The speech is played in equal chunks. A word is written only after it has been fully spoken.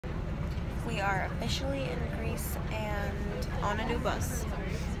We are officially in Greece and on a new bus,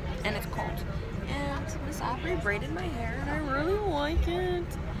 and it's cold. And Miss Aubrey braided my hair, and I really like it.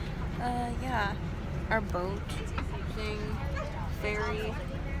 Yeah, our boat thing, ferry,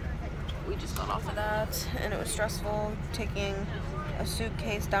 we just got off of that, and it was stressful taking a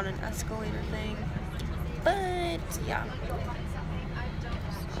suitcase down an escalator thing. But yeah.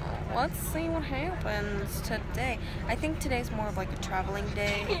 Let's see what happens today. I think today's more of like a traveling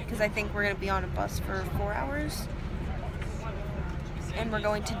day because I think we're going to be on a bus for 4 hours. And we're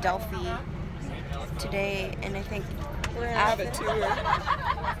going to Delphi today, and I think we're going to have a tour.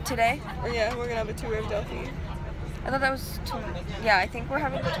 Today? Yeah, we're going to have a tour of Delphi. I thought that was yeah, I think we're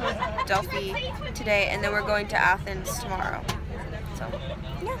having a tour of Delphi today, and then we're going to Athens tomorrow. So,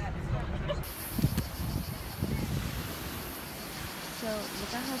 yeah. So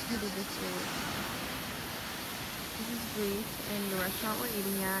look at how pretty this is. This is Greece, and the restaurant we're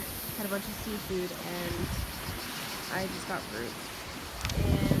eating at had a bunch of seafood, and I just got fruit.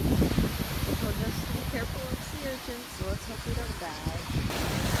 And they told us to be careful of sea urchins, so let's hope we don't die.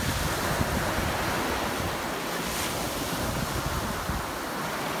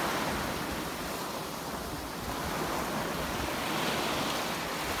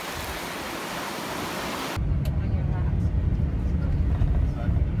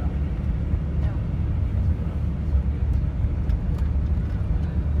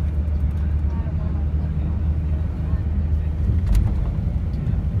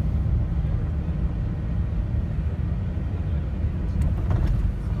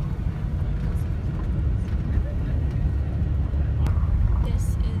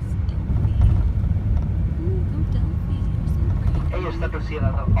 To see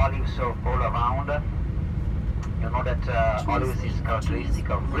that olives all around. You know that olives is characteristic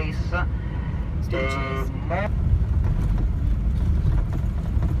of Greece. I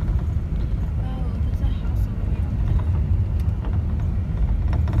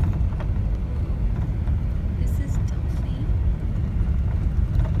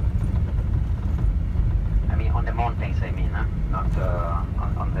mean on the mountains, I mean, not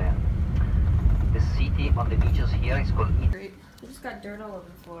on the city, on the beaches here is called Italy. We just got dirt all over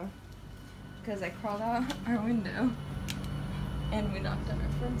the floor because I crawled out our window and we knocked on our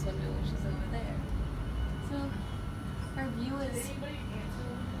friend's window, which is over there. So our view is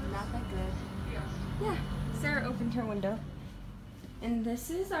not that good. Yeah, Sarah opened her window. And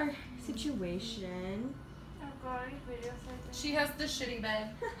this is our situation. She has the shitty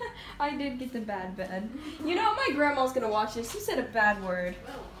bed. I did get the bad bed. You know, my grandma's gonna watch this. You said a bad word.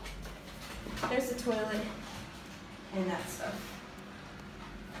 There's the toilet and that stuff.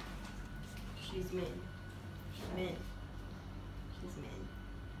 She's mean. She's mean. She's mean.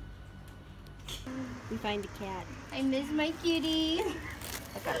 We find a cat. I miss my cutie.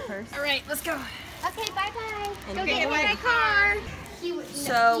 I got a purse. Alright, let's go. Okay, bye-bye. Go And get in my car.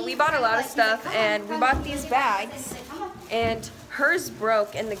 So we bought a lot of stuff, and we bought these bags, and hers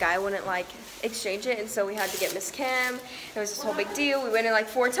broke, and the guy wouldn't like exchange it, and so we had to get Miss Kim. It was this whole big deal. We went in like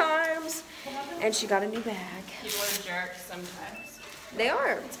 4 times, and she got a new bag. People are jerks sometimes. They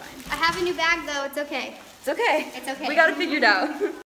are. I have a new bag though. It's okay. It's okay. It's okay. We got it figured out.